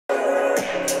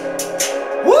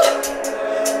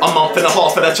month and a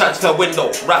half of the transfer window.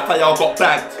 Raphael got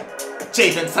bagged.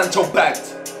 Jadon Sancho bagged.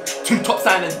 2 top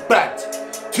signings bagged.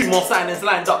 2 more signings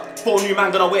lined up. 4 new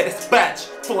man gonna wear this badge.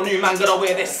 4 new man gonna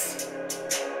wear this.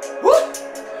 Woo!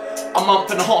 A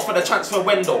month and a half of the transfer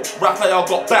window. Raphael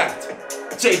got bagged.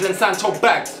 Jadon Sancho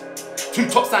bagged. 2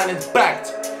 top signings bagged.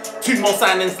 2 more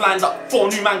signings lined up. 4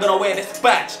 new man gonna wear this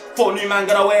badge. 4 new man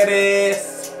gonna wear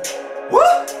this. Woo!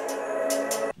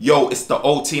 Yo, it's the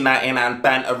OT99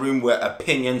 banter room where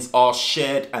opinions are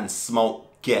shared and smoke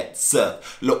gets served.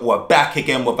 Look, we're back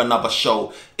again with another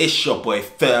show. It's your boy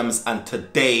Firms, and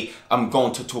today I'm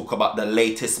going to talk about the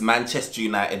latest Manchester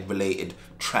United related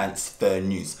transfer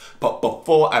news. But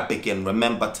before I begin,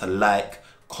 remember to like,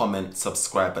 comment,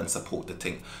 subscribe and support the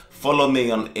thing. Follow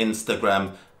me on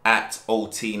Instagram at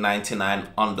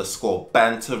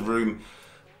OT99_banter room,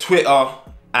 Twitter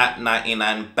at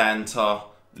 99banter.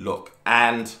 Look,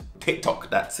 and TikTok,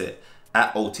 that's it,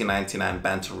 at OT99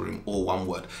 banter room, all one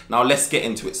word. Now let's get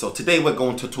into it. So today we're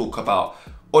going to talk about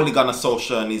Ole Gunnar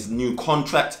Solskjaer and his new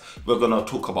contract. We're going to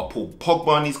talk about Paul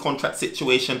Pogba and his contract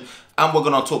situation, and we're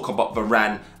going to talk about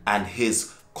Varane and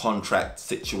his contract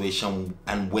situation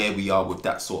and where we are with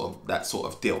that sort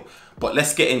of deal. But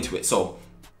let's get into it. So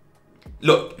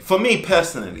look, for me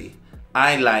personally,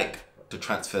 I like the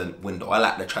transfer window. I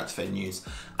like the transfer news.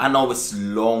 I know it's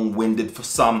long-winded for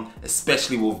some,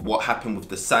 especially with what happened with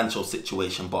the Sancho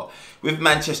situation, but with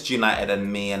Manchester United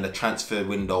and me and the transfer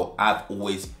window, I've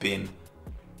always been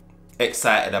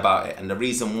excited about it. And the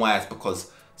reason why is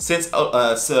because since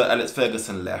Sir Alex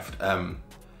Ferguson left,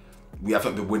 we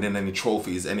haven't been winning any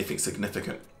trophies, anything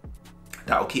significant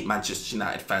that will keep Manchester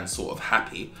United fans sort of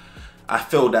happy. I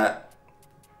feel that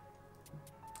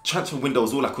transfer window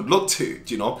is all I could look to.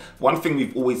 You know, one thing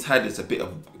we've always had is a bit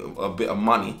of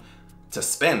money to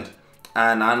spend,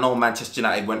 and I know Manchester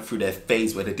United went through their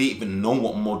phase where they didn't even know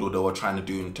what model they were trying to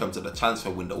do in terms of the transfer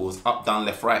window. It was up, down,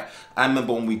 left, right. I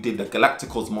remember when we did the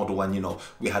Galacticos model, and you know,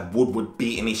 we had Woodward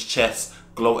beating his chest,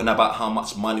 gloating about how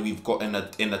much money we've got in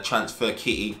the transfer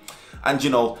kitty. And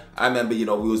you know, I remember, you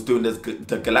know, we was doing the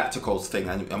Galacticos thing,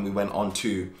 and we went on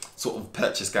to sort of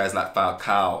purchase guys like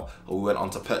Falcao, or we went on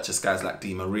to purchase guys like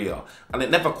Di Maria, and it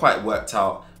never quite worked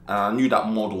out. And I knew that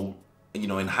model, you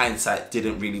know, in hindsight,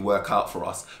 didn't really work out for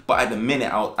us. But at the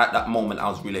minute, at that moment, I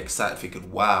was really excited,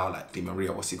 thinking, wow, like Di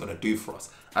Maria, what's he gonna do for us?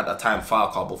 At that time,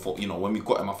 Falcao, before, you know, when we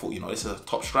got him, I thought, you know, this is a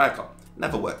top striker.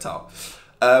 Never worked out.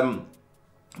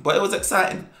 But it was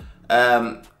exciting.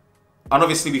 And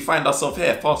obviously we find ourselves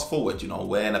here, fast forward, you know,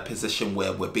 we're in a position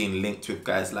where we're being linked with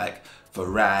guys like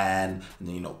Varane, and,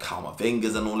 you know,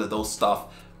 Fingers and all of those stuff.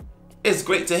 It's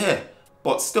great to hear,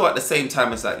 but still at the same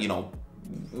time, it's like, you know,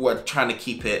 we're trying to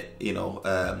keep it, you know,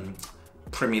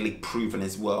 Premier League proven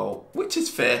as well, which is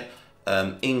fair.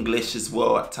 English as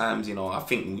well at times, you know. I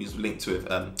think we was linked with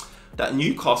that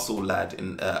Newcastle lad,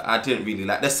 and I didn't really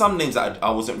like. There's some names that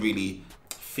I wasn't really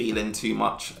feeling too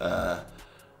much.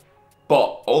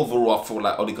 But overall, I feel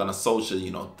like Ole Gunnar Solskjaer,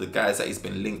 you know, the guys that he's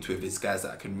been linked with is guys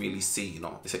that I can really see, you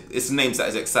know. It's names that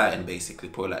is exciting, basically,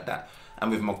 put it like that. And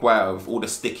with Maguire, with all the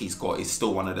stick he's got, he's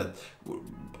still one of the,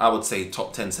 I would say,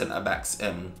 top 10 centre-backs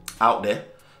out there.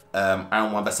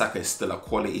 Aaron Wan-Bissaka is still a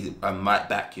quality right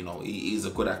back, you know. He's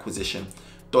a good acquisition.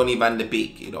 Donny van de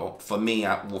Beek, you know, for me,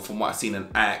 from what I've seen in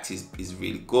Ajax, he's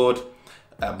really good.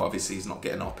 But obviously he's not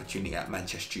getting an opportunity at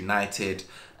Manchester United.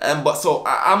 But so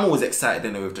I'm always excited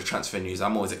anyway with the transfer news.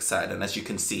 I'm always excited, and as you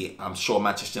can see, I'm sure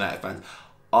Manchester United fans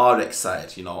are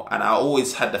excited, you know. And I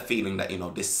always had the feeling that, you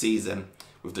know, this season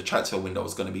with the transfer window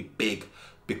was going to be big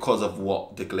because of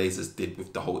what the Glazers did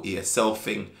with the whole ESL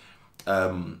thing. I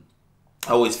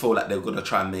always feel like they're going to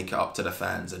try and make it up to the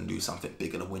fans and do something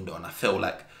big in the window, and I feel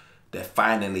like they're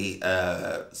finally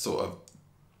sort of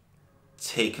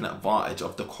taking advantage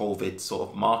of the COVID sort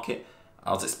of market.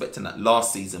 I was expecting that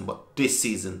last season, but this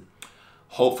season,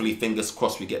 hopefully, fingers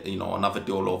crossed, we get, you know, another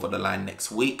deal over the line next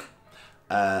week.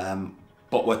 But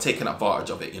we're taking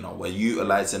advantage of it, you know. We're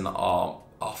utilizing our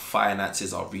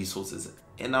finances, our resources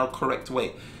in our correct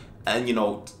way. And, you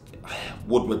know,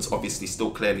 Woodward's obviously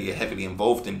still clearly heavily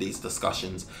involved in these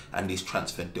discussions and these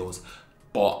transfer deals.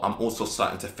 But I'm also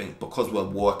starting to think, because we're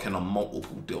working on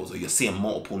multiple deals, or you're seeing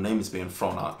multiple names being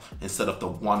thrown out instead of the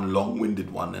one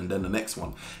long-winded one and then the next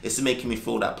one, it's making me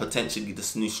feel that potentially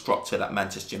this new structure that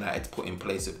Manchester United's put in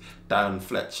place with Darren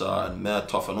Fletcher and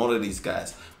Murtough and all of these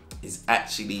guys is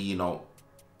actually, you know,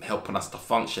 helping us to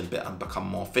function a bit and become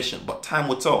more efficient. But time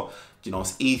will tell. You know,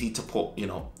 it's easy to put, you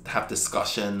know, have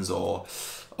discussions or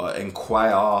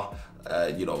inquire.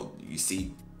 You know, you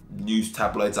see news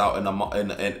tabloids out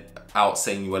out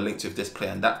saying you were linked with this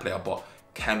player and that player, but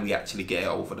can we actually get it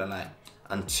over the line?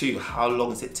 And two, how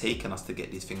long is it taking us to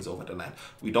get these things over the line?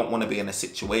 We don't want to be in a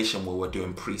situation where we're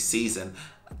doing pre-season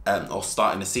or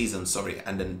starting the season, sorry,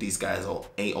 and then these guys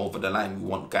ain't over the line. We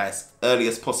want guys early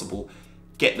as possible,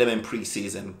 get them in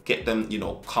pre-season, get them, you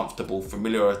know, comfortable,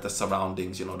 familiar with the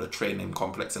surroundings, you know, the training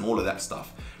complex and all of that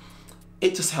stuff.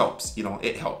 It just helps, you know,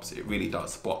 it helps, it really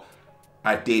does. But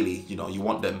ideally, you know, you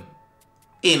want them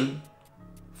in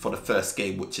for the first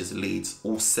game, which is Leeds,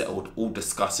 all settled, all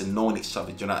discussing, knowing each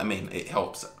other, do you know what I mean? It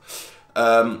helps.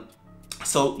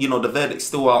 So, you know, the verdict's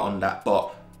still out on that,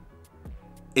 but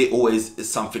it always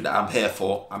is something that I'm here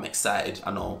for. I'm excited.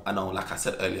 I know, like I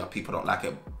said earlier, people don't like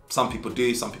it. Some people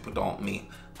do, some people don't. Me,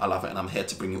 I love it, and I'm here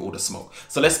to bring you all the smoke.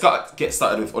 So let's get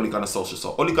started with Ole Gunnar Solskjaer.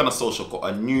 So Ole Gunnar Solskjaer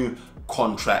got a new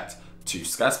contract to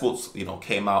Sky Sports, you know,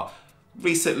 came out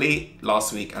recently,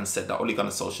 last week, and said that Ole Gunnar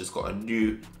Solskjaer's got a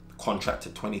new contract to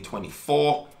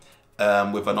 2024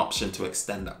 with an option to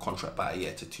extend that contract by a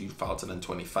year to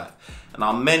 2025.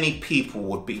 Now, many people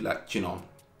would be like, you know,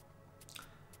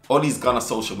 Ole Gunnar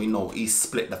Solskjaer, we know he's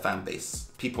split the fan base.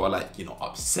 People are like, you know,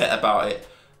 upset about it,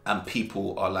 and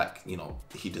people are like, you know,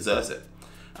 he deserves it.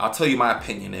 I'll tell you my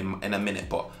opinion in a minute,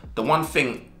 but the one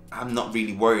thing I'm not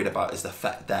really worried about is the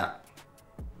fact that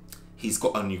he's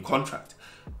got a new contract.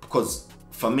 Because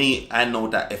for me, I know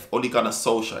that if Ole Gunnar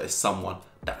Solskjaer is someone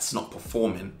that's not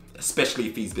performing, especially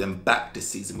if he's been back this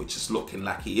season, which is looking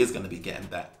like he is going to be getting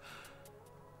back,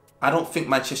 I don't think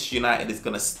Manchester United is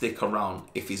going to stick around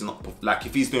if he's not, like,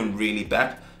 if he's doing really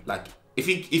bad. Like, if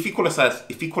he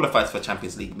qualifies for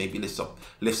Champions League, maybe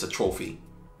lifts a trophy,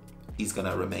 he's going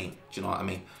to remain. Do you know what I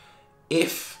mean?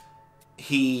 If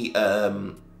he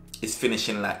is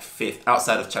finishing like 5th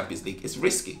outside of Champions League, it's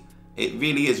risky. It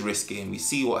really is risky, and we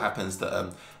see what happens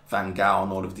to Van Gaal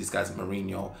and all of these guys,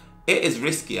 Mourinho. It is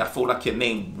risky. I feel like your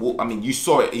name, I mean, you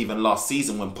saw it even last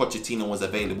season when Pochettino was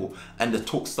available and the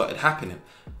talks started happening.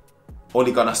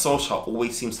 Ole Gunnar Solskjaer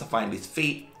always seems to find his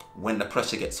feet when the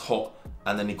pressure gets hot,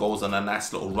 and then he goes on a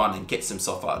nice little run and gets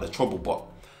himself out of the trouble. But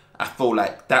I feel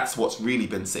like that's what's really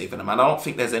been saving him. And I don't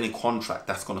think there's any contract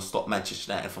that's going to stop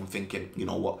Manchester United from thinking, you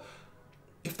know what,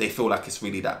 if they feel like it's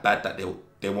really that bad that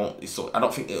they won't. So I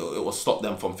don't think it will stop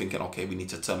them from thinking, okay, we need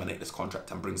to terminate this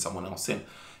contract and bring someone else in.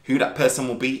 Who that person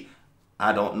will be,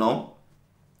 I don't know,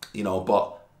 you know,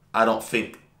 but I don't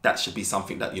think that should be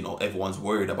something that, you know, everyone's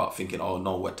worried about, thinking, oh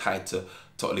no, we're tied to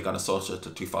Ole Gunnar Solskjaer to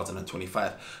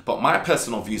 2025. But my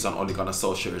personal views on Ole Gunnar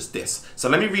Solskjaer is this. So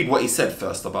let me read what he said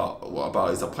first about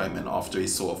his appointment after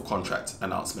his sort of contract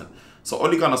announcement. So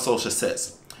Ole Gunnar Solskjaer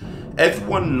says,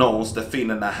 everyone knows the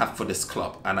feeling I have for this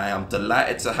club, and I am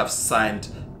delighted to have signed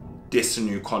this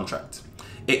new contract.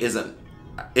 It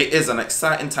is an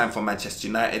exciting time for Manchester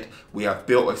United. We have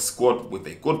built a squad with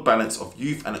a good balance of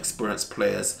youth and experienced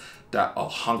players that are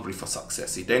hungry for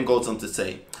success. He then goes on to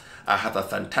say, I have a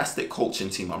fantastic coaching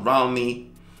team around me,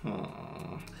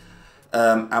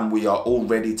 and we are all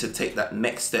ready to take that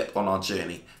next step on our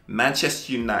journey.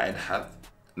 Manchester United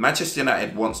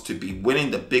wants to be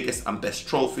winning the biggest and best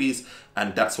trophies,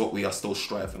 and that's what we are still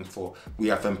striving for. We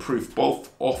have improved both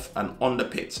off and on the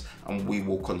pitch, and we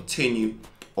will continue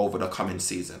over the coming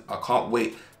season. I can't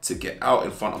wait to get out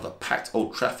in front of the packed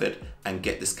Old Trafford and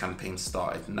get this campaign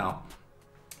started now.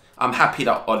 I'm happy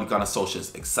that Ole Gunnar Solskjaer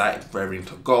is excited, raring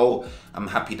to go. I'm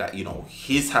happy that, you know,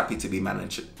 he's happy to be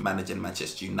managing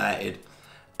Manchester United.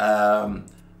 And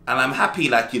I'm happy,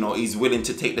 like, you know, he's willing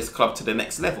to take this club to the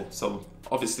next level. So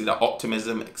obviously that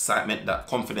optimism, excitement, that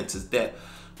confidence is there.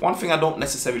 One thing I don't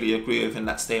necessarily agree with in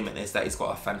that statement is that he's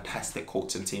got a fantastic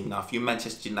coaching team. Now, if you're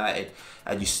Manchester United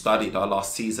and you studied our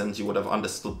last seasons, you would have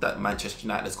understood that Manchester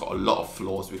United has got a lot of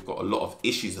flaws. We've got a lot of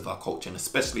issues with our coaching,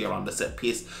 especially around the set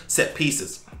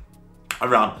pieces,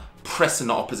 around pressing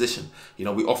the opposition. You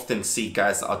know, we often see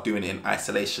guys that are doing it in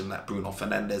isolation, like Bruno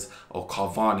Fernandes or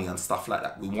Cavani and stuff like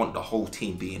that. We want the whole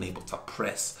team being able to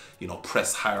press, you know,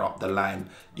 press higher up the line,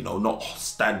 you know, not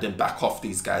standing back off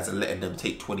these guys and letting them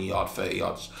take 20-yard,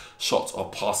 30-yard shots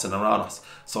or passing around us.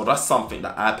 So that's something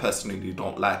that I personally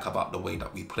don't like about the way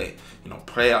that we play. You know,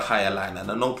 play a higher line,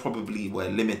 and I know probably we're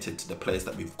limited to the players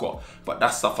that we've got, but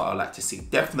that's stuff I would like to see.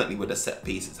 Definitely with the set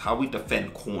pieces, how we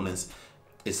defend corners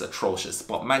is atrocious,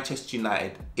 but Manchester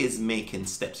United is making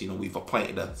steps. You know, we've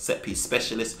appointed a set piece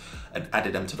specialist and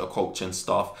added them to the coaching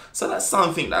staff. So that's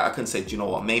something that I can say, do you know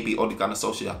what, maybe Ole Gunnar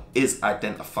Solskjaer is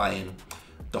identifying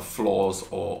the flaws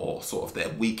or sort of their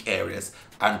weak areas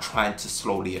and trying to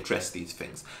slowly address these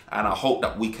things. And I hope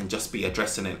that we can just be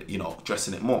addressing it,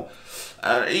 addressing it more.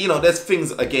 There's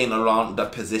things again around the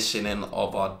positioning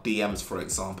of our DMs, for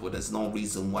example. There's no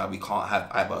reason why we can't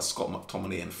have either Scott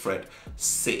McTominay and Fred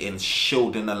sitting,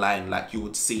 shielding the line like you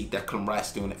would see Declan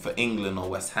Rice doing it for England or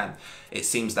West Ham. It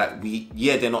seems like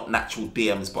they're not natural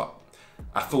DMs, but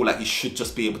I feel like you should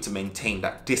just be able to maintain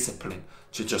that discipline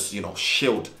to just,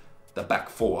 shield the back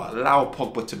four, allow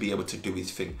Pogba to be able to do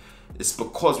his thing. It's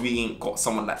because we ain't got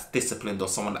someone that's disciplined or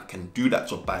someone that can do that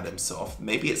job by themselves.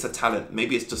 Maybe it's a talent,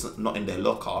 maybe it's just not in their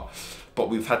locker, but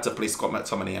we've had to play Scott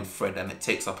McTominay and Fred, and it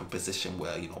takes up a position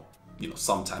where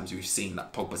sometimes we've seen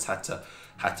that Pogba's had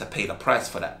to pay the price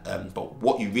for that. But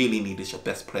what you really need is your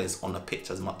best players on the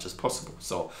pitch as much as possible.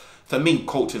 So for me,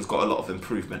 coaching's got a lot of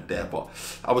improvement there, but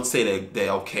I would say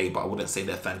they're okay, but I wouldn't say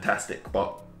they're fantastic.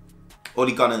 But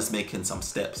Ole Gunnar's making some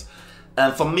steps.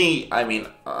 And for me,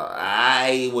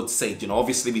 I would say,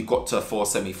 obviously we got to 4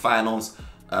 semi-finals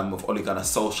with Ole Gunnar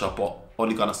Solskjaer, but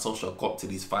Ole Gunnar Solskjaer got to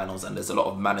these finals, and there's a lot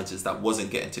of managers that wasn't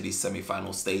getting to these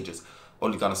semi-final stages.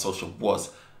 Ole Gunnar Solskjaer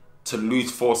was. To lose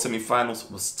 4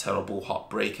 semi-finals was terrible,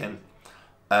 heartbreaking.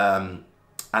 And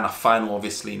a final,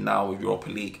 obviously, now with Europa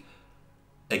League.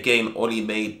 Again, Ole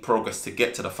made progress to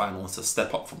get to the finals, to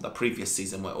step up from the previous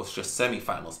season where it was just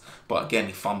semi-finals. But again,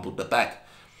 he fumbled the bag.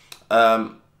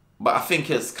 But I think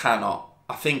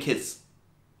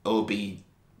it'll be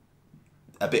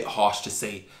a bit harsh to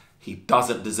say he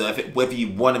doesn't deserve it. Whether you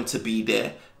want him to be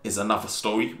there is another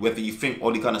story. Whether you think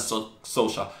Ole Gunnar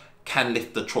Solskjaer can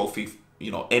lift the trophy,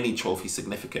 any trophy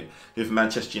significant with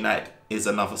Manchester United is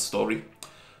another story.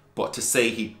 But to say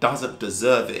he doesn't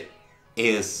deserve it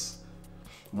is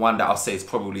one that I'll say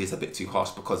is a bit too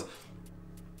harsh, because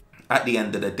at the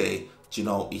end of the day,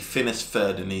 he finished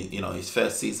third in his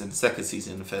first season, second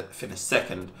season, finished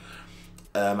second.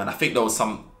 And I think there was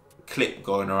some clip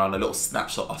going around, a little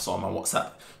snapshot I saw on my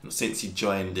WhatsApp, since he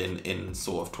joined in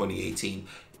sort of 2018,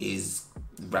 is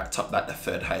racked up like the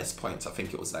third highest points. I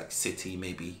think it was like City,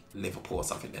 maybe Liverpool or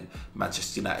something, then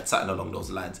Manchester United, something along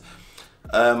those lines.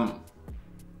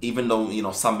 Even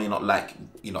though, some may not like,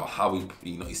 how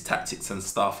his tactics and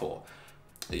stuff, or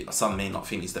some may not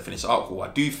think he's the finished article. I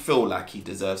do feel like he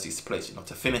deserves his place,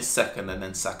 to finish second and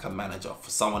then sack a manager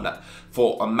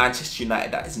for a Manchester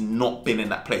United that has not been in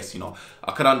that place.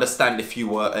 I can understand if you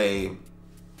were a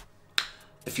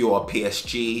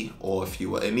PSG, or if you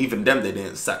were, and even them, they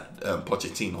didn't sack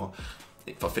Pochettino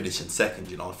for finishing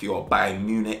second. If you were Bayern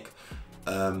Munich,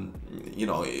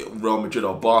 Real Madrid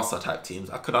or Barca type teams,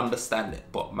 I could understand it.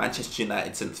 But Manchester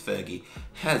United since Fergie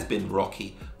has been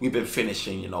rocky. We've been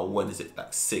finishing, when is it,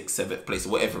 like 6th, 7th place,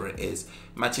 whatever it is.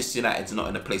 Manchester United's not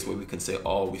in a place where we can say,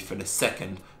 oh, we finished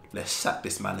second, let's sack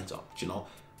this manager.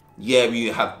 Yeah, we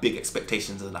have big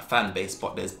expectations as a fan base,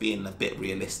 but there's being a bit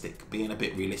realistic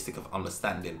of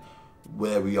understanding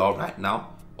where we are right now.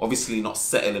 Obviously not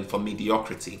settling for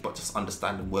mediocrity, but just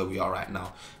understanding where we are right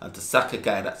now. And to sack a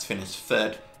guy that's finished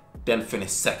third, then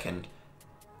finished second,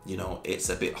 it's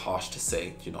a bit harsh to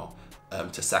say,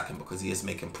 to sack him, because he is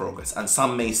making progress. And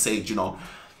some may say,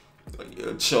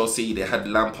 Chelsea, they had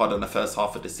Lampard in the first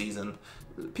half of the season.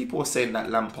 People were saying that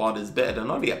Lampard is better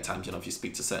than Ole at times, if you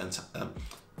speak to certain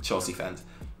Chelsea fans.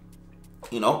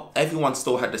 Everyone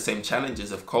still had the same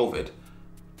challenges of COVID.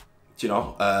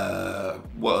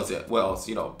 What else?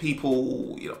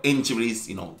 People,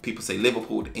 injuries, people say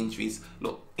Liverpool, injuries.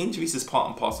 Look, injuries is part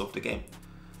and parcel of the game.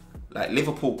 Like,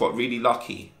 Liverpool got really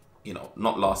lucky,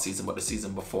 not last season, but the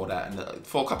season before that. And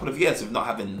for a couple of years, we've not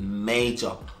having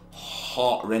major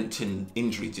heart-wrenching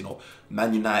injuries.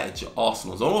 Man United, your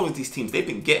Arsenals, all of these teams, they've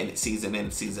been getting it season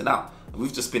in, season out. And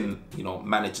we've just been,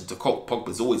 managing to cope.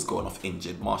 Pogba's always going off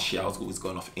injured. Martial's always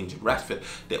going off injured. Rashford,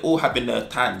 they all have been their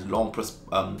times,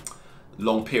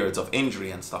 long periods of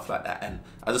injury and stuff like that. And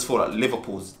I just feel like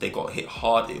Liverpool's, they got hit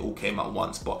hard, it all came at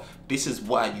once. But this is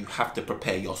why you have to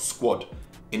prepare your squad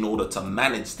in order to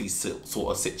manage these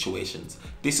sort of situations.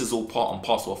 This is all part and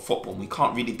parcel of football. We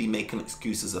can't really be making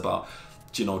excuses about,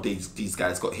 these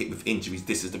guys got hit with injuries,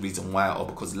 this is the reason why, or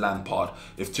because Lampard,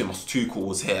 if Thomas Tuchel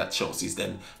was here at Chelsea's,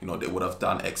 then they would have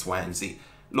done X, Y, and Z.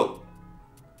 Look,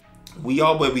 we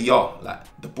are where we are. Like,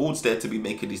 the board's there to be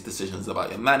making these decisions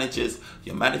about your managers.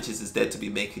 Your managers is there to be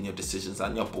making your decisions,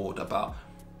 and your board about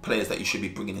players that you should be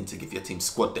bringing in to give your team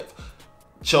squad depth.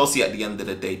 Chelsea, at the end of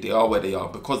the day, they are where they are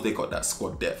because they got that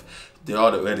squad depth. They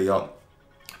are where they are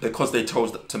because they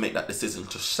chose to make that decision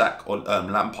to sack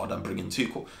Lampard and bring in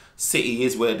Tuchel. City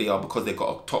is where they are because they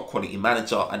got a top quality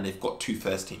manager and they've got 2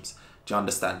 first teams. Do you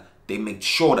understand? They made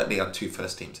sure that they had 2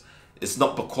 first teams. It's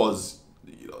not because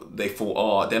they thought,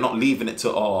 oh, they're not leaving it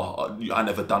to, oh, I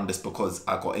never done this because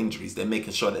I got injuries. They're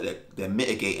making sure that they're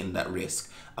mitigating that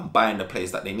risk and buying the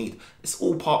players that they need. It's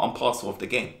all part and parcel of the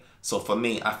game. So for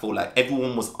me, I feel like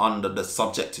everyone was under the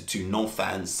subjected to no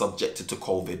fans, subjected to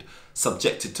COVID,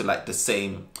 subjected to like the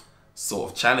same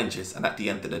sort of challenges. And at the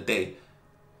end of the day,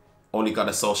 Ole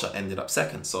Gunnar Solskjaer ended up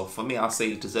second. So for me, I'll say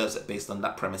he deserves it based on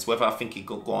that premise. Whether I think he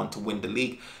could go on to win the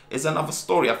league is another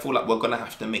story. I feel like we're going to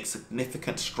have to make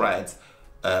significant strides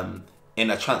in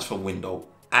a transfer window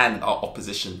and our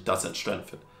opposition doesn't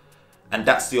strengthen. And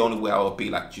that's the only way I would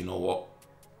be like, do you know what?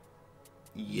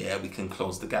 Yeah, we can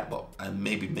close the gap up and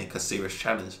maybe make a serious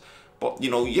challenge. But,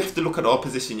 you have to look at the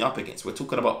opposition you're up against. We're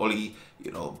talking about Ole,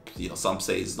 some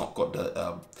say he's not got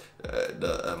the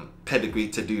pedigree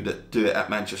to do it at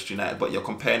Manchester United, but you're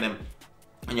comparing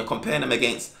him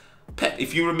against Pep.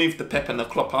 If you remove the Pep and the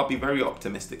Klopp, I'll be very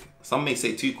optimistic. Some may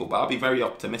say Tuchel, but I'll be very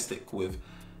optimistic with,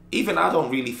 even I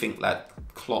don't really think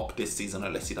like Klopp this season,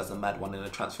 unless he does a mad one in the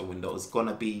transfer window, is going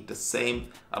to be the same.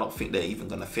 I don't think they're even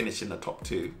going to finish in the top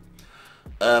two.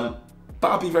 But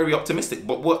I'll be very optimistic.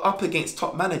 But we're up against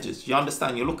top managers. You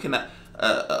understand? You're looking at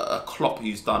a Klopp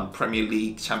who's done Premier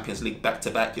League, Champions League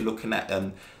back-to-back. You're looking at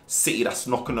City that's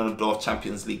knocking on the door of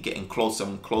Champions League, getting closer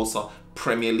and closer.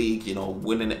 Premier League,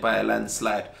 winning it by a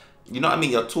landslide. You know what I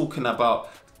mean? You're talking about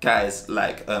guys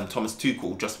like Thomas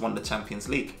Tuchel just won the Champions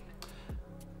League.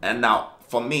 And now,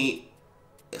 for me,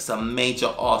 it's a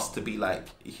major ask to be like,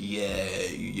 yeah,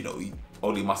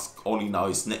 Ole now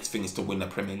his next thing is to win the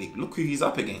Premier League. Look who he's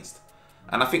up against.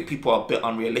 And I think people are a bit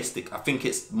unrealistic. I think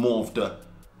it's more of the,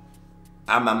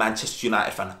 I'm a Manchester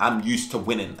United fan, I'm used to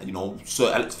winning.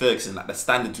 Sir Alex Ferguson, like the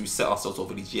standards we set ourselves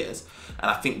over these years. And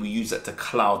I think we use it to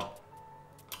cloud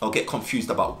or get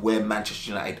confused about where Manchester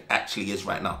United actually is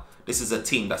right now. This is a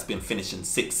team that's been finishing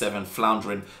 6, 7,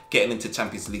 floundering, getting into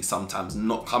Champions League sometimes,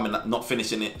 not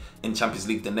finishing it in Champions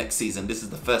League the next season. This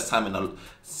is the first time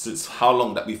since how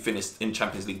long that we finished in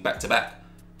Champions League back to back.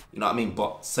 You know what I mean?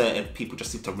 But certain people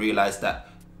just need to realise that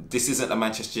this isn't the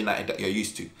Manchester United that you're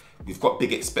used to. We've got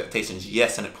big expectations,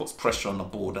 yes, and it puts pressure on the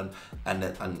board and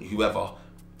whoever,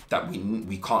 that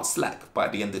we can't slack. But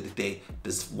at the end of the day,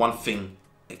 there's one thing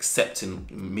accepting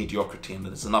mediocrity, and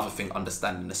there's another thing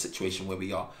understanding the situation where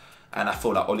we are. And I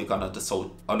feel like Ole Gunnar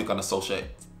Solskjaer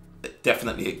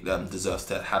definitely deserves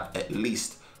to have at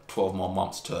least 12 more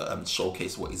months to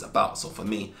showcase what he's about. So for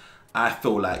me, I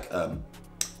feel like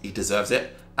he deserves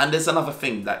it. And there's another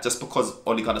thing, that just because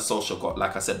Ole Gunnar Solskjaer got,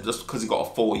 like I said, just because he got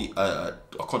a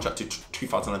contract to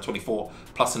 2024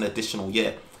 plus an additional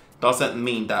year, doesn't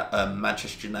mean that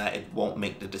Manchester United won't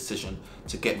make the decision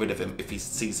to get rid of him if his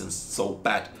season's so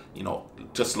bad.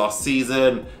 Just last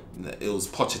season, it was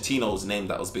Pochettino's name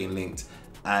that was being linked,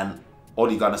 and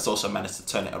Ole Gunnar Solskjaer managed to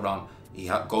turn it around. He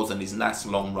goes on these nice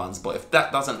long runs, but if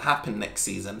that doesn't happen next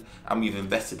season, and we've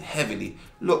invested heavily,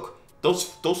 look,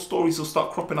 those stories will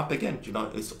start cropping up again.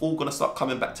 It's all going to start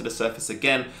coming back to the surface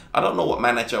again. I don't know what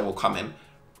manager will come in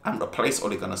and replace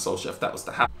Ole Gunnar Solskjaer if that was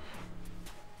to happen.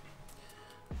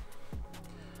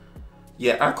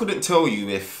 Yeah, I couldn't tell you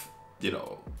if,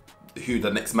 who the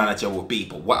next manager will be,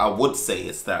 but what I would say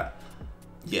is that,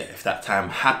 yeah, if that time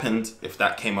happened, if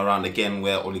that came around again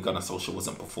where Ole Gunnar Solskjaer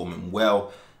wasn't performing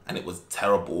well and it was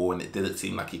terrible and it didn't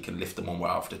seem like he can lift them on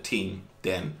well off the team,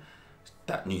 then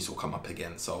that news will come up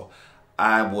again. So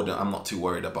I'm not too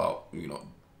worried about,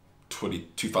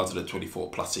 2024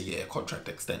 plus a year contract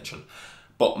extension.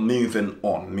 But moving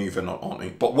on.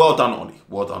 But well done, Ole.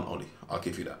 I'll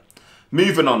give you that.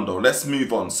 Moving on though, let's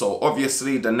move on. So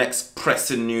obviously the next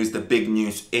pressing news, the big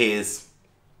news is,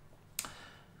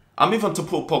 I'll move on to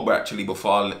Paul Pogba actually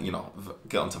before I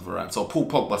get onto Varane. So Paul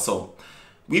Pogba, so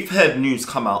we've heard news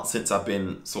come out since I've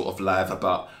been sort of live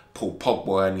about Paul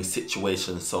Pogba and his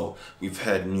situation. So we've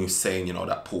heard news saying,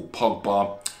 that Paul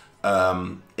Pogba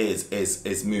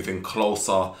is moving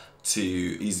closer to,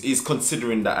 he's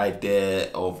considering the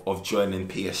idea of joining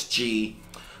PSG,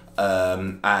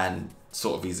 and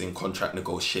sort of he's in contract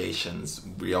negotiations,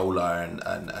 Riola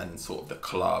and sort of the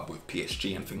club with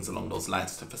PSG and things along those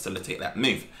lines to facilitate that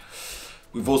move.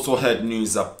 We've also heard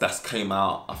news that's came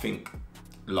out, I think,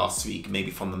 last week, maybe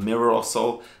from the Mirror or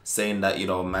so, saying that,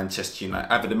 Manchester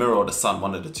United, either the Mirror or the Sun,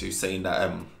 one of the two, saying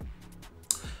that,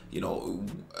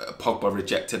 Pogba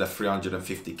rejected a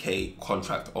 350k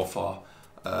contract offer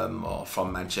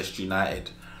from Manchester United.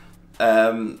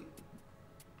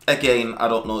 Again, I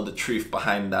don't know the truth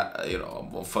behind that.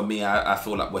 For me, I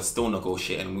feel like we're still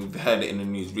negotiating. We've heard it in the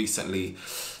news recently.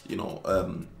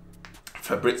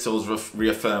 Fabrizio's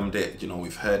reaffirmed it.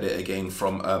 We've heard it again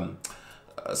from Ole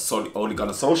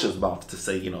Gunnar Solskjaer's mouth to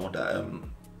say, that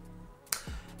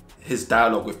his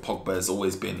dialogue with Pogba has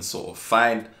always been sort of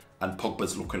fine, and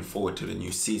Pogba's looking forward to the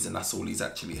new season. That's all he's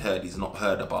actually heard. He's not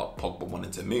heard about Pogba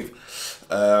wanting to move.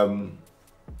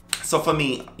 So for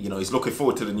me, you know, he's looking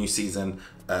forward to the new season.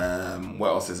 What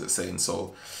else is it saying?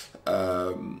 So,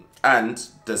 and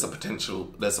there's a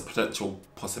potential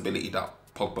possibility that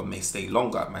Pogba may stay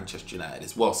longer at Manchester United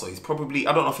as well. So he's probably,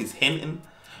 I don't know if he's hinting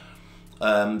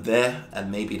there,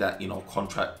 and maybe that, you know,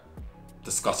 contract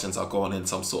discussions are going in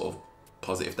some sort of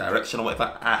positive direction or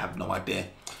whatever. I have no idea.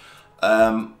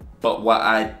 But what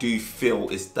I do feel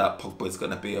is that Pogba is going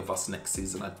to be with us next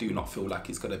season. I do not feel like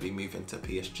he's going to be moving to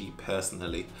PSG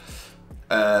personally.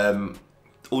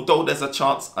 Although there's a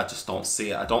chance, I just don't see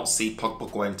it. I don't see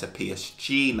Pogba going to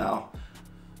PSG now.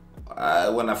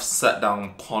 When I've sat down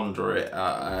and ponder it,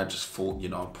 I just thought, you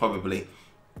know, probably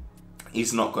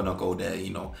he's not going to go there, you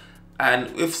know.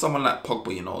 And with someone like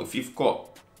Pogba, you know, if you've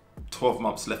got 12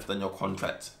 months left on your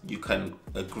contract, you can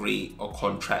agree or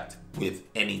contract with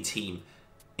any team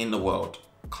in the world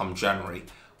come January.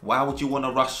 Why would you want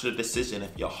to rush the decision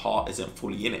if your heart isn't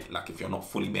fully in it? Like, if you're not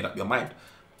fully made up your mind,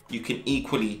 you can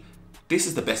equally, this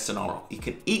is the best scenario, you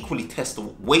can equally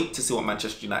wait to see what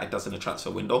Manchester United does in the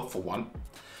transfer window, for one.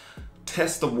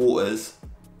 Test the waters,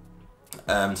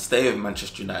 stay with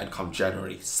Manchester United come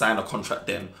January, sign a contract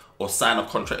then, or sign a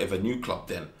contract with a new club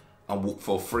then, and walk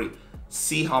for free.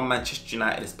 See how Manchester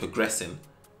United is progressing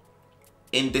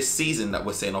in this season that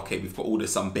we're saying, okay, we've got all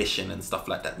this ambition and stuff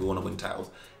like that, we want to win titles.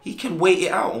 He can wait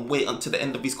it out and wait until the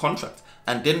end of his contract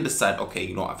and then decide, okay,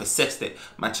 you know, I've assessed it.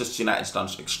 Manchester United's done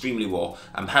extremely well.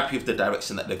 I'm happy with the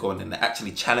direction that they're going in. They're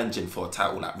actually challenging for a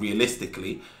title, like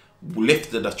realistically,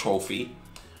 lifted a trophy.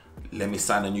 Let me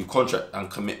sign a new contract and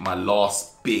commit my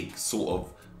last big sort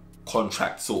of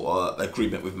contract sort of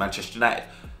agreement with Manchester United.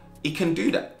 He can do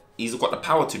that. He's got the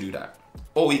power to do that.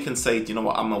 Or he can say, do you know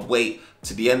what, I'm going to wait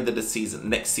to the end of the season,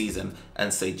 next season,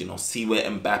 and say, you know, see where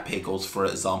Mbappe goes, for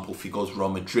example. If he goes Real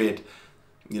Madrid,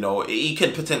 you know, he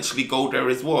can potentially go there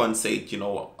as well and say, you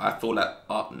know what, I feel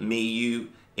like me, you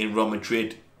in Real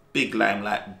Madrid, big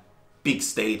limelight, big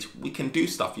stage, we can do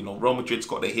stuff. You know, Real Madrid's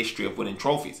got a history of winning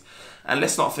trophies. And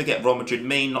let's not forget, Real Madrid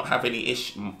may not have any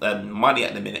money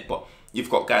at the minute, but you've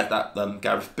got guys that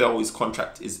Gareth Bale, his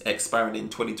contract is expiring in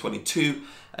 2022,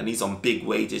 and he's on big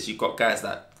wages. You've got guys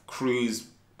that Cruz,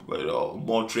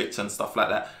 Modric and stuff like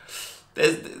that.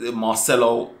 There's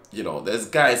Marcelo, you know, there's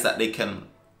guys that they can,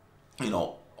 you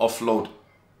know, offload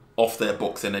off their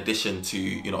books in addition to,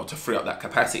 you know, to free up that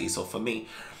capacity. So for me,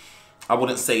 I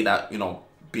wouldn't say that, you know,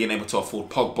 being able to afford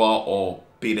Pogba or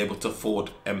being able to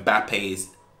afford Mbappe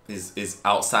is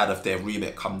outside of their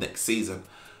remit come next season,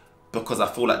 because I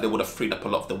feel like they would have freed up a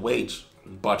lot of the wage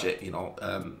budget, you know,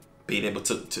 being able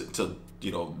to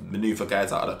you know, maneuver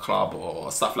guys out of the club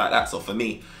or stuff like that. So for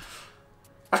me,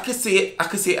 I could see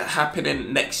it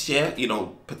happening next year, you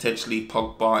know, potentially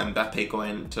Pogba and Mbappe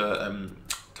going to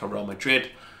Real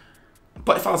Madrid.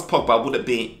 But if I was Pogba, I wouldn't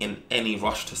be in any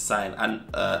rush to sign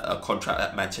a contract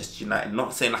at Manchester United.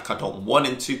 Not saying like I don't want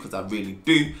him to, because I really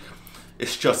do.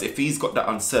 It's just, if he's got that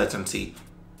uncertainty,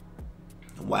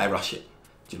 why rush it?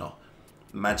 You know,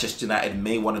 Manchester United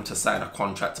may want him to sign a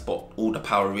contract, but all the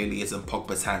power really is in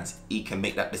Pogba's hands. He can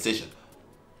make that decision.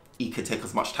 He can take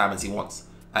as much time as he wants.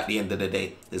 At the end of the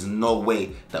day, there's no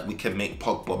way that we can make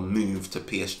Pogba move to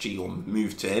PSG or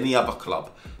move to any other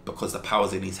club, because the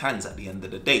power's in his hands at the end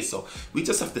of the day. So we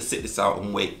just have to sit this out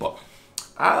and wait. But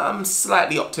I'm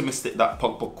slightly optimistic that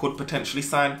Pogba could potentially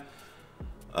sign.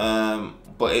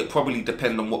 But it probably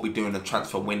depends on what we do in the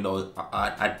transfer window.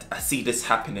 I see this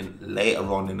happening later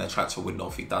on in the transfer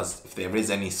window if there is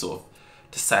any sort of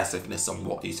decisiveness on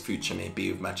what his future may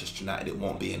be with Manchester United. It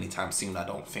won't be anytime soon, I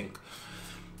don't think.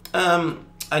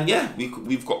 And yeah,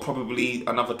 we've got probably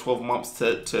another 12 months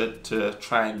to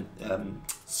try and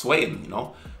sway him, you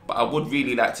know. But I would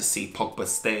really like to see Pogba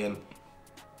staying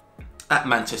at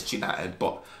Manchester United.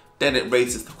 But then it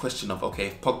raises the question of, okay,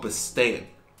 if Pogba's staying,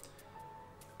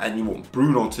 and you want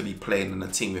Bruno to be playing in a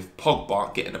team with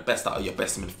Pogba, getting the best out of your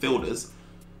best midfielders,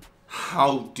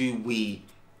 how do we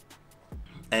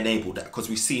enable that? Because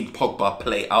we've seen Pogba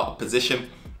play out of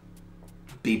position,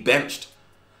 be benched.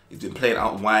 He's been playing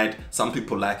out wide. Some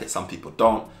people like it, some people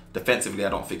don't. Defensively, I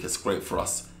don't think it's great for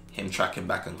us, him tracking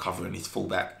back and covering his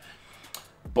fullback.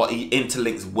 But he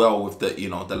interlinks well with the, you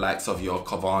know, the likes of your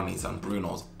Cavani's and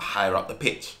Bruno's higher up the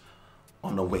pitch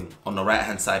on the wing. On the right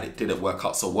hand side, it didn't work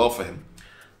out so well for him.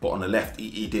 But on the left,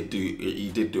 he did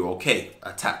do okay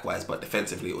attack wise, but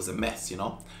defensively it was a mess, you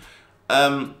know.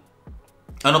 And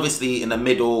obviously in the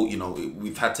middle, you know,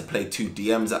 we've had to play 2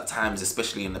 DMs at times,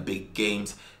 especially in the big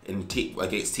games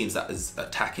against teams that is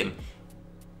attacking,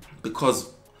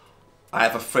 because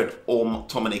either Fred or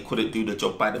McTominay couldn't do the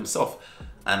job by themselves.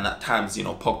 And at times, you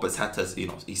know, Pogba's had to, you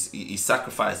know, he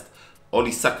sacrificed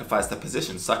the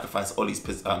position, sacrificed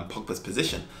Pogba's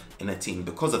position in a team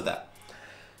because of that.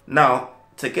 Now,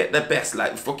 to get the best,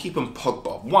 like, for keeping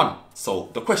Pogba, one, so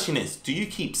the question is, do you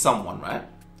keep someone, right,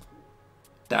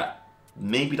 that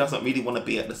maybe doesn't really want to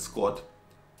be at the squad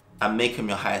and make him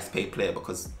your highest paid player?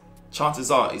 Because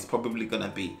chances are he's probably going to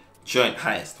be joint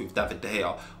highest with David De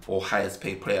Gea or highest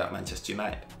paid player at Manchester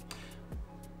United.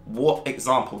 What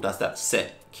example does that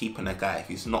set, keeping a guy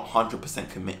who's not 100%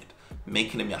 committed,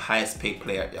 making him your highest paid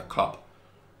player at your club,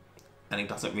 and he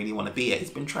doesn't really want to be here?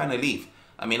 He's been trying to leave.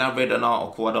 I mean, I read an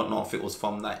article, I don't know if it was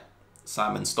from like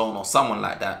Simon Stone or someone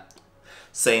like that,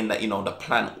 saying that, you know, the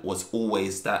plan was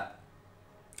always that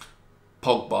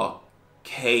Pogba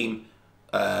came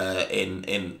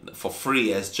in for 3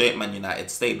 years, joined Man United,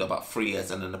 stayed about 3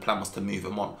 years, and then the plan was to move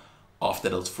him on after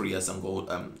those 3 years and go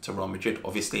to Real Madrid.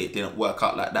 Obviously, it didn't work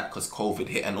out like that because COVID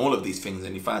hit and all of these things,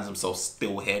 and he finds himself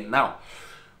still here now.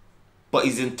 But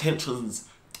his intentions,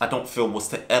 I don't feel, was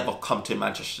to ever come to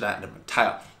Manchester United and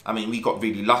retire. I mean, we got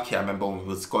really lucky. I remember when he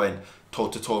was going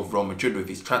toe-to-toe with Real Madrid with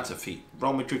his transfer fee.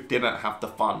 Real Madrid didn't have the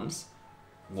funds,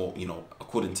 well, you know,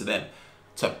 according to them,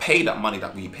 to pay that money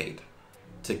that we paid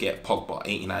to get Pogba,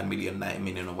 89 million, 90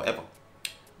 million or whatever.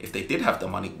 If they did have the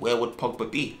money, where would Pogba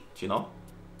be? Do you know?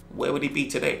 Where would he be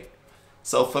today?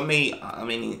 So for me, I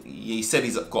mean, he said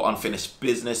he's got unfinished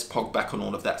business, Pogba and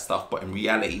all of that stuff, but in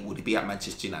reality, would he be at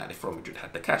Manchester United if Real Madrid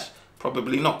had the cash?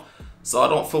 Probably not. So I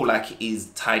don't feel like he's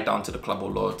tied down to the club or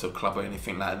loyal to the club or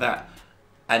anything like that.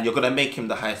 And you're going to make him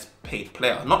the highest paid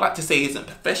player. Not like to say he isn't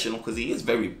professional, because he is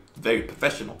very, very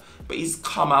professional. But he's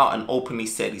come out and openly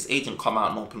said, his agent come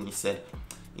out and openly said,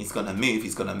 he's going to move,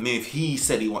 he's going to move. He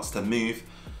said he wants to move.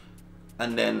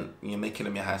 And then you're making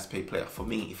him your highest paid player. For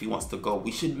me, if he wants to go,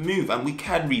 we should move and we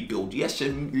can rebuild. Yes,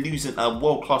 you're losing a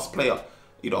world-class player,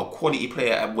 you know, a quality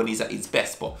player when he's at his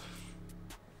best, but,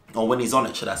 or when he's on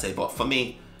it, should I say. But for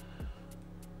me,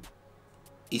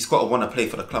 he's got to want to play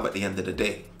for the club at the end of the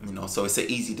day, you know. So it's an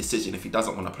easy decision. If he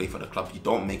doesn't want to play for the club, you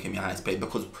don't make him your highest paid,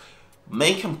 because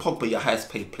making Pogba your highest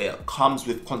paid player comes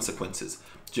with consequences,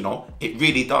 you know. It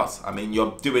really does. I mean,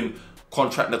 you're doing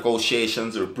contract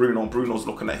negotiations with Bruno. Bruno's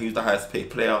looking at who's the highest paid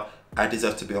player. I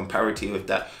deserve to be on parity with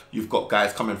that. You've got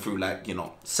guys coming through like, you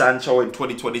know, Sancho in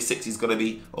 2026 he's going to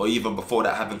be, or even before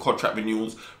that, having contract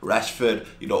renewals. Rashford,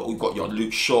 you know, we've got your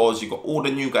Luke Shaws. You've got all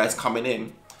the new guys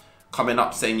coming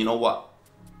up saying, you know what,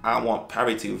 I want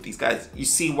parity with these guys. You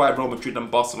see why Real Madrid and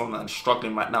Barcelona are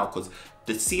struggling right now, because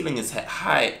the ceiling is set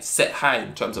high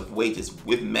in terms of wages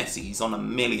with Messi. He's on $1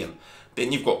 million.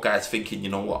 Then you've got guys thinking, you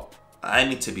know what, I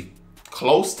need to be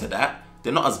close to that.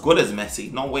 They're not as good as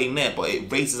Messi, no way near, but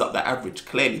it raises up the average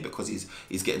clearly because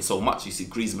he's getting so much. You see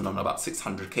Griezmann on about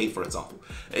 600k, for example.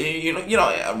 You know,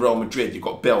 at Real Madrid, you've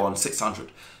got Bale on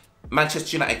 600.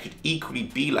 Manchester United could equally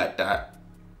be like that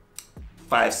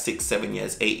 5, 6, 7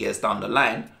 years, 8 years down the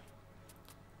line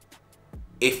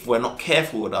if we're not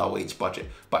careful with our wage budget.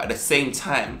 But at the same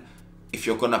time, if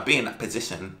you're going to be in that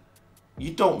position,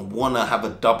 you don't want to have a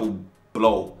double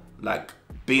blow, like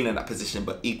being in that position,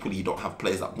 but equally you don't have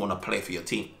players that want to play for your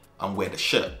team and wear the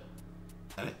shirt.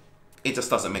 And it just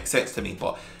doesn't make sense to me.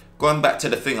 But going back to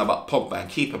the thing about Pogba and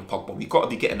keeping Pogba, we've got to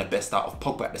be getting the best out of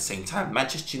Pogba at the same time.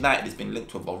 Manchester United has been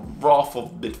linked with a raft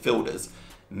of midfielders,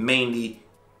 mainly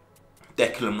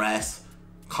Declan Rice,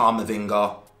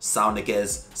 Camavinga,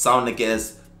 Sauniguez,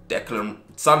 Sauniguez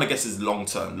is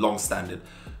long-term, long-standing.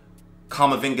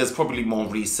 Camavinga is probably more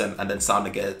recent, and then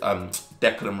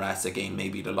Declan Rice again,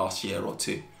 maybe the last year or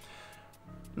two.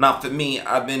 Now, for me,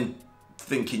 I've been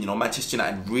thinking, you know, Manchester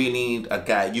United really need a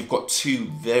guy. You've got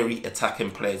two very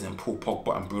attacking players in Paul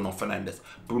Pogba and Bruno Fernandes.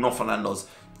 Bruno Fernandes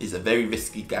is a very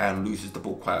risky guy and loses the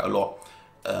ball quite a lot.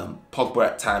 Pogba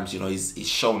at times, you know, he's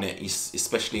shown it,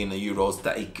 especially in the Euros,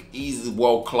 that he's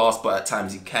world class, but at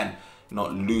times he can, you know,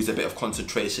 lose a bit of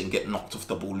concentration, get knocked off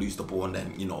the ball, lose the ball, and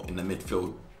then, you know, in the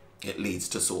midfield, it leads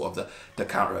to sort of the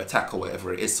counter-attack or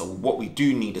whatever it is. So what we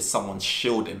do need is someone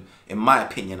shielding, in my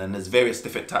opinion, and there's various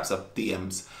different types of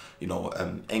DMs, you know,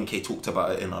 NK talked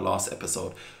about it in our last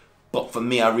episode. But for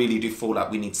me, I really do feel like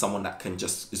we need someone that can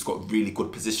has got really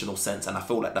good positional sense, and I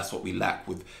feel like that's what we lack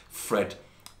with Fred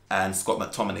and Scott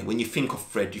McTominay. When you think of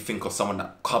Fred, you think of someone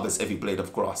that covers every blade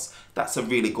of grass. That's a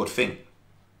really good thing.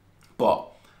 But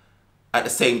at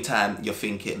the same time, you're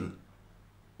thinking,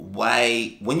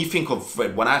 why, when you think of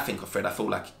Fred, when I think of Fred, I feel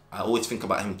like I always think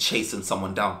about him chasing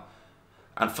someone down.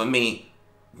 And for me,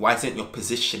 why isn't your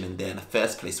position in there in the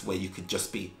first place where you could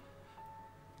just be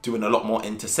doing a lot more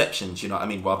interceptions, you know what I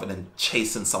mean, rather than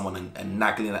chasing someone and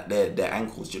nagging at their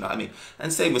ankles, you know what I mean.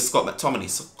 And same with Scott McTominay.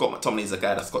 Scott McTominay is a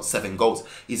guy that's got 7 goals.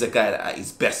 He's a guy that at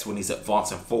his best when he's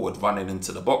advancing forward, running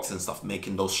into the box and stuff,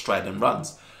 making those striding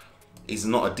runs. He's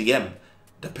not a DM.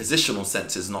 The positional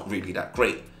sense is not really that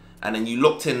great. And then you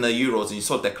looked in the Euros and you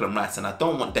saw Declan Rice, and I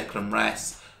don't want Declan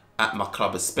Rice at my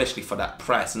club, especially for that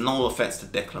price. No offense to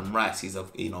Declan Rice, he's a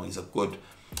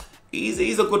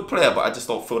good player, but I just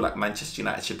don't feel like Manchester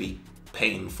United should be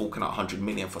forking out 100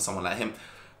 million for someone like him.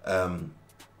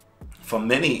 For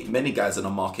many guys in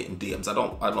the market in DMs, I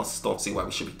don't see why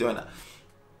we should be doing that.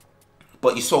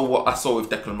 But you saw what I saw with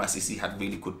Declan Rice. He had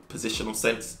really good positional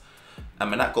sense. I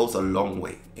mean, that goes a long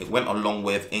way. It went a long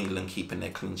way of England keeping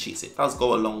their clean sheets. It does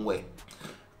go a long way.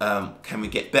 Can we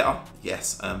get better?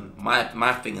 Yes.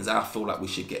 My thing is, I feel like we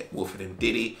should get Wilfred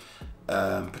Ndidi,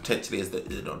 potentially as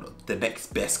the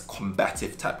next best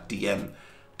combative type DM,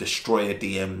 destroyer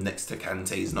DM next to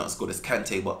Kante. He's not as good as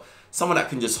Kante, but someone that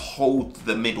can just hold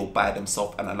the middle by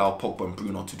themselves and allow Pogba and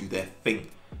Bruno to do their thing.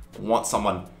 I want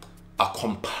someone, a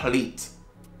complete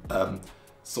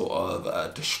sort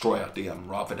of destroyer DM,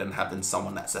 rather than having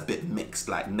someone that's a bit mixed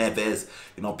like Neves.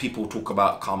 You know, people talk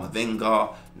about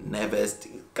Camavinga, Neves.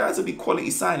 Guys will be quality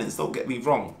signings, don't get me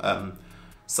wrong.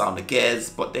 Sound the gears,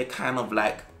 but they're kind of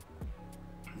like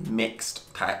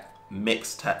mixed type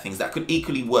things that could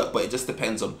equally work, but it just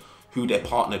depends on who they're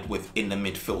partnered with in the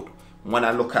midfield. When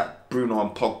I look at Bruno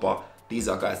and Pogba, these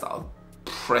are guys that are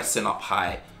pressing up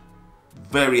high,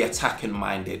 very attacking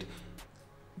minded.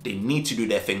 They need to do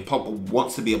their thing. Pogba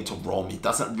wants to be able to roam. He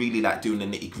doesn't really like doing the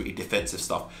nitty-gritty defensive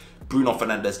stuff. Bruno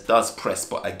Fernandes does press,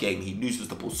 but again, he loses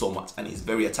the ball so much and he's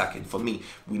very attacking. For me,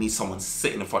 we need someone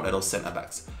sitting in front of those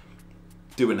centre-backs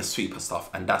doing the sweeper stuff,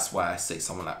 and that's why I say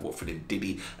someone like Wilfred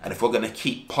Ndidi. And if we're going to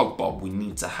keep Pogba, we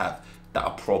need to have that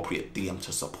appropriate DM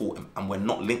to support him. And we're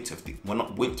not linked with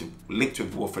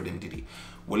Wilfred Ndidi.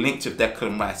 We're linked with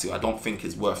Declan Rice, who I don't think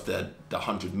is worth the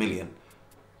 100 million.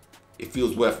 It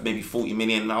feels worth maybe 40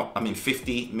 million now. I mean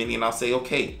 50 million, I'll say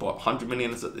okay, but 100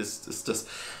 million is just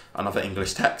another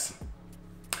English tax.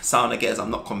 Sound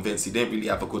I'm not convinced. He didn't really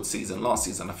have a good season last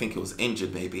season. I think he was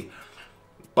injured maybe.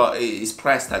 But his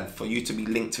price tag, for you to be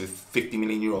linked with 50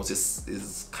 million euros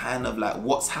is kind of like,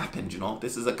 what's happened, you know?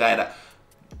 This is a guy that,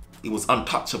 he was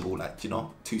untouchable, like, you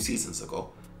know, 2 seasons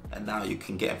ago. And now you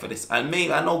can get him for this. And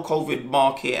maybe, I know COVID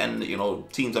market and, you know,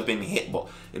 teams have been hit, but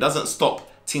it doesn't stop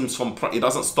teams from, it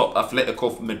doesn't stop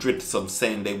Atletico Madrid from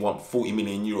saying they want 40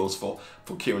 million euros for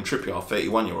Kieran Trippier,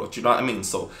 31-year-old. Do you know what I mean?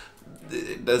 So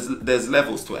there's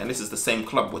levels to it, and this is the same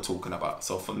club we're talking about.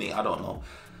 So for me, I don't know.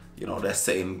 You know, they're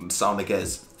saying Sound again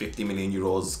 50 million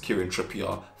euros, Kieran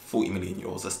Trippier 40 million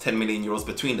euros. There's 10 million euros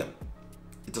between them.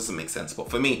 It doesn't make sense.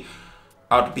 But for me,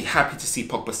 I'd be happy to see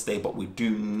Pogba stay, but we do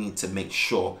need to make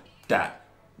sure that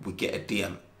we get a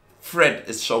DM. Fred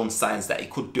has shown signs that he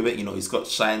could do it. You know, he's got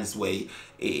signs where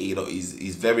you know,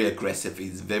 he's very aggressive.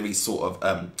 He's very sort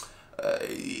of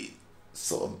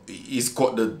he's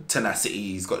got the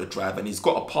tenacity, he's got the drive, and he's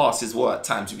got a pass as well at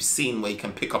times. We've seen where he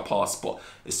can pick a pass, but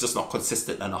it's just not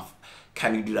consistent enough.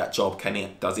 Can he do that job?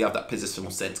 Does he have that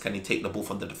positional sense? Can he take the ball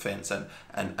from the defense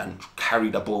and carry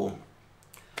the ball?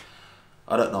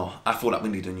 I don't know. I feel like we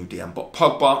need a new DM. But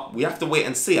Pogba, we have to wait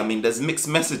and see. I mean, there's mixed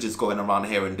messages going around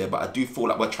here and there, but I do feel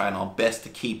like we're trying our best to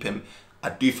keep him. I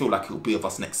do feel like he'll be with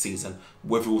us next season.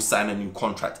 Whether we'll sign a new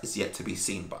contract is yet to be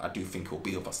seen, but I do think he'll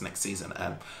be with us next season.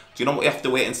 Do you know what? We have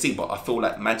to wait and see, but I feel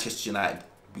like Manchester United,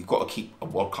 we've got to keep a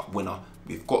World Cup winner.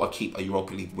 We've got to keep a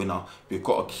Europa League winner. We've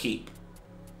got to keep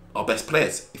our best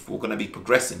players if we're going to be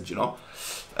progressing, you know?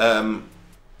 And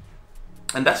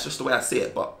that's just the way I see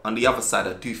it. But on the other side,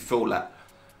 I do feel like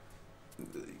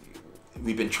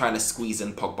we've been trying to squeeze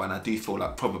in Pogba, and I do feel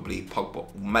like probably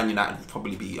Man United will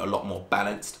probably be a lot more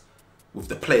balanced with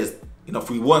the players. You know, if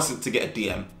we wanted to get a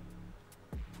DM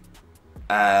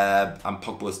and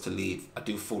Pogba was to leave, I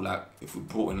do feel like if we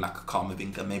brought in like a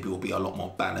Camavinga, maybe we'll be a lot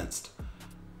more balanced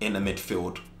in the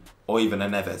midfield, or even a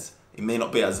Neves. It may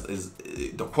not be as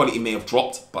the quality may have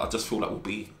dropped, but I just feel like we'll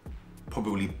be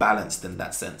probably balanced in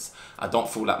that sense. I don't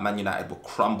feel like Man United will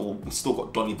crumble. We've still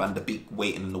got Donny van de Beek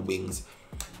waiting in the wings.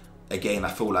 Again, I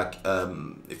feel like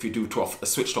if you do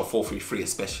switch to a 4-3-3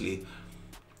 especially,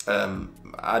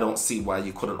 I don't see why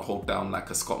you couldn't hold down like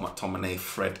a Scott McTominay,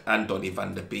 Fred and Donny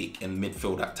van de Beek in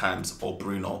midfield at times, or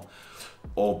Bruno,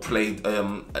 or played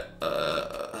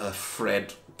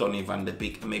Fred, Donny van de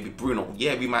Beek and maybe Bruno.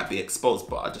 Yeah, we might be exposed,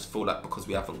 but I just feel like because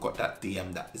we haven't got that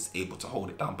DM that is able to hold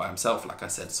it down by himself, like I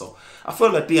said. So I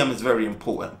feel like DM is very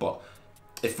important, but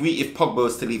if Pogba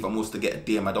was to leave and was to get a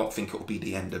DM, I don't think it will be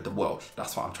the end of the world.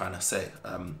 That's what I'm trying to say.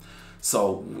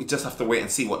 So we just have to wait and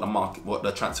see what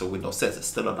the transfer window says. There's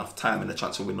still enough time in the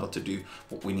transfer window to do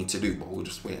what we need to do, but we'll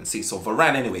just wait and see. So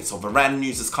Varane anyway. So Varane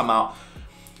news has come out.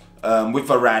 With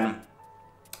Varane,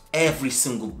 every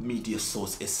single media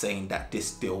source is saying that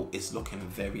this deal is looking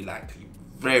very likely.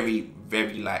 Very,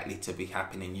 very likely to be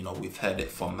happening. You know, we've heard it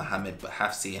from Mohamed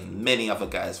Bahafsi and many other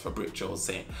guys, Fabrizio,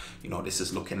 saying, you know, this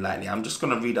is looking likely. I'm just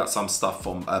going to read out some stuff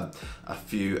from a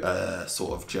few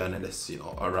sort of journalists, you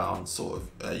know, around sort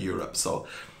of Europe. So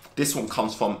this one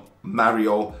comes from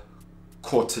Mario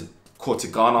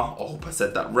Cortegana. I hope I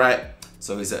said that right.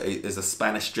 So he's a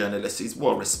Spanish journalist. He's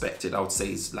well respected. I would say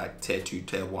he's like tier 2,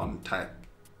 tier 1 type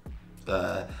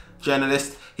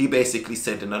journalist. He basically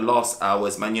said in the last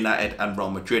hours, Man United and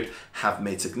Real Madrid have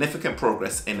made significant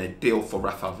progress in a deal for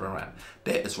Raphael Varane.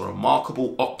 There is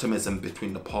remarkable optimism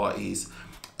between the parties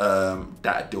that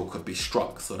a deal could be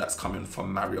struck. So that's coming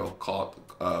from Mario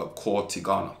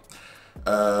Cortegana.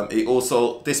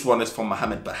 This one is from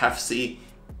Mohamed Bahafsi.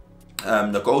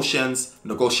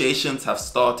 Negotiations have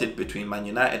started between Man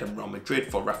United and Real Madrid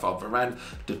for Raphael Varane.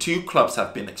 The two clubs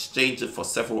have been exchanging for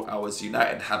several hours.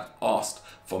 United have asked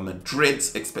for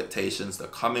Madrid's expectations. The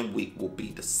coming week will be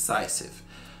decisive.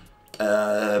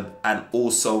 And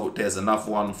also there's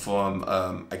another one from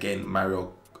again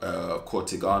Mario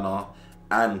Cortegana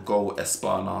and Go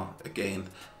Espana, again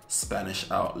Spanish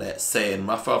outlet, saying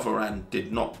Raphael Varane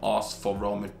did not ask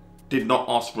Real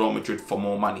Madrid for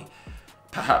more money.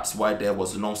 Perhaps why there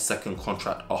was no second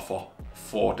contract offer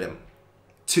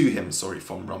to him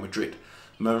from Real Madrid.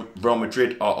 Real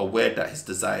Madrid are aware that his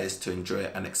desire is to enjoy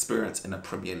an experience in the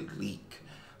Premier League.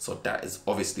 So that is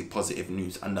obviously positive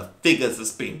news. And the figures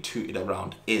that's being tooted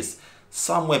around is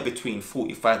somewhere between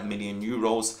 45 million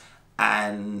euros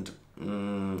and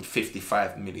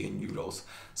 55 million euros.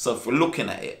 So if we're looking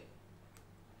at it,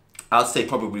 I'd say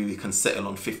probably we can settle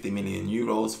on 50 million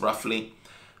euros roughly.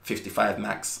 55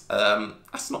 max.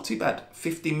 That's not too bad.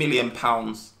 50 million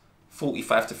pounds,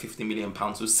 45 to 50 million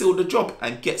pounds will seal the job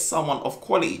and get someone of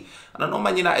quality. And I know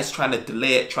Man United is trying to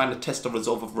delay it, trying to test the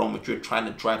resolve of Real Madrid, trying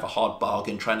to drive a hard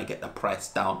bargain, trying to get the price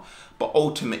down. But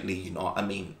ultimately, you know, I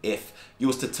mean, if you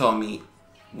was to tell me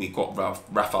we got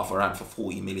Raphael Varane for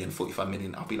 40 million, 45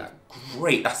 million, I'll be like,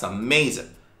 great, that's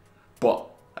amazing. But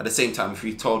at the same time, if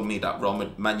you told me that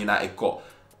Man United got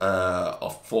a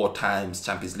 4 times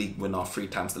Champions League winner, 3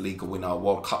 times the Liga winner,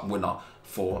 World Cup winner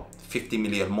for 50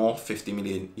 million more, 50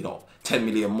 million, you know, 10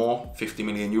 million more, 50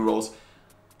 million euros,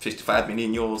 55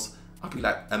 million euros, I'd be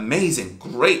like, amazing,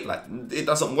 great. Like, it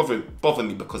doesn't bother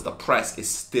me because the price is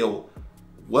still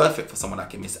worth it for someone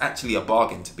like him. It's actually a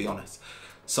bargain, to be honest.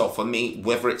 So for me,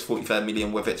 whether it's 45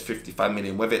 million, whether it's 55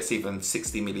 million, whether it's even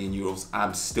 60 million euros,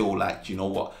 I'm still like, you know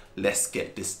what, let's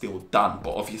get this deal done.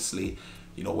 But obviously,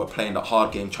 you know, we're playing the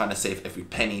hard game, trying to save every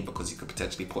penny because you could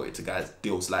potentially put it to guys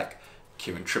deals like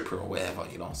Kieran Trippier or whatever,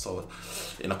 you know. So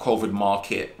in a COVID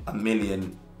market, $1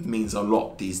 million means a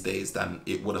lot these days than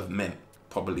it would have meant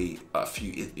probably a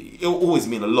few. It'll always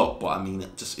mean a lot, but I mean,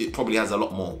 it probably has a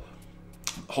lot more,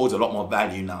 holds a lot more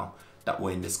value now that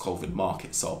we're in this COVID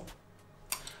market. So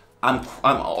I'm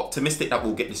optimistic that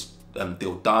we'll get this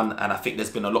deal done, and I think there's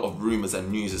been a lot of rumors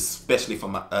and news, especially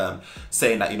from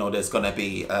saying that, you know, there's gonna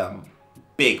be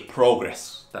big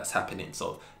progress that's happening.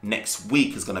 So next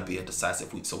week is going to be a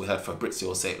decisive week. So we heard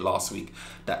Fabrizio say it last week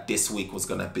that this week was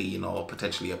going to be, you know,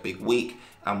 potentially a big week,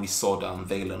 and we saw the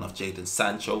unveiling of Jadon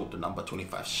Sancho, the number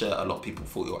 25 shirt. A lot of people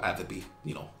thought it would either be,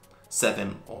 you know,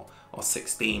 7 or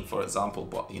 16, for example,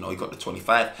 but, you know, he got the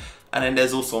 25. And then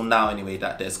there's also now anyway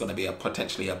that there's going to be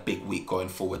potentially a big week going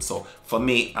forward. So for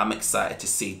me, I'm excited to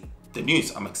see the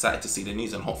news. I'm excited to see the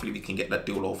news, and hopefully we can get that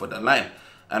deal over the line.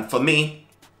 And for me,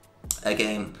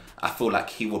 again, I feel like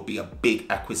he would be a big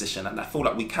acquisition, and I feel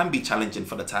like we can be challenging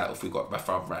for the title if we got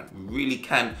Raphael Varane. We really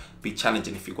can be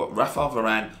challenging if we got Raphael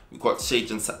Varane, we got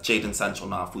Jadon Sancho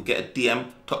now. If we get a DM,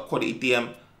 top quality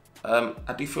DM,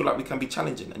 I do feel like we can be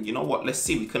challenging. And you know what? Let's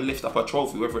see. We can lift up a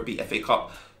trophy, whether it be FA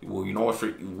Cup, well, you know,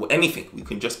 anything. We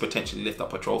can just potentially lift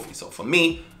up a trophy. So for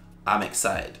me, I'm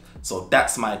excited. So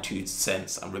that's my 2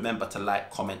 cents. And remember to like,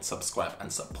 comment, subscribe,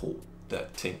 and support the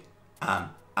team. I'm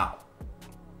out.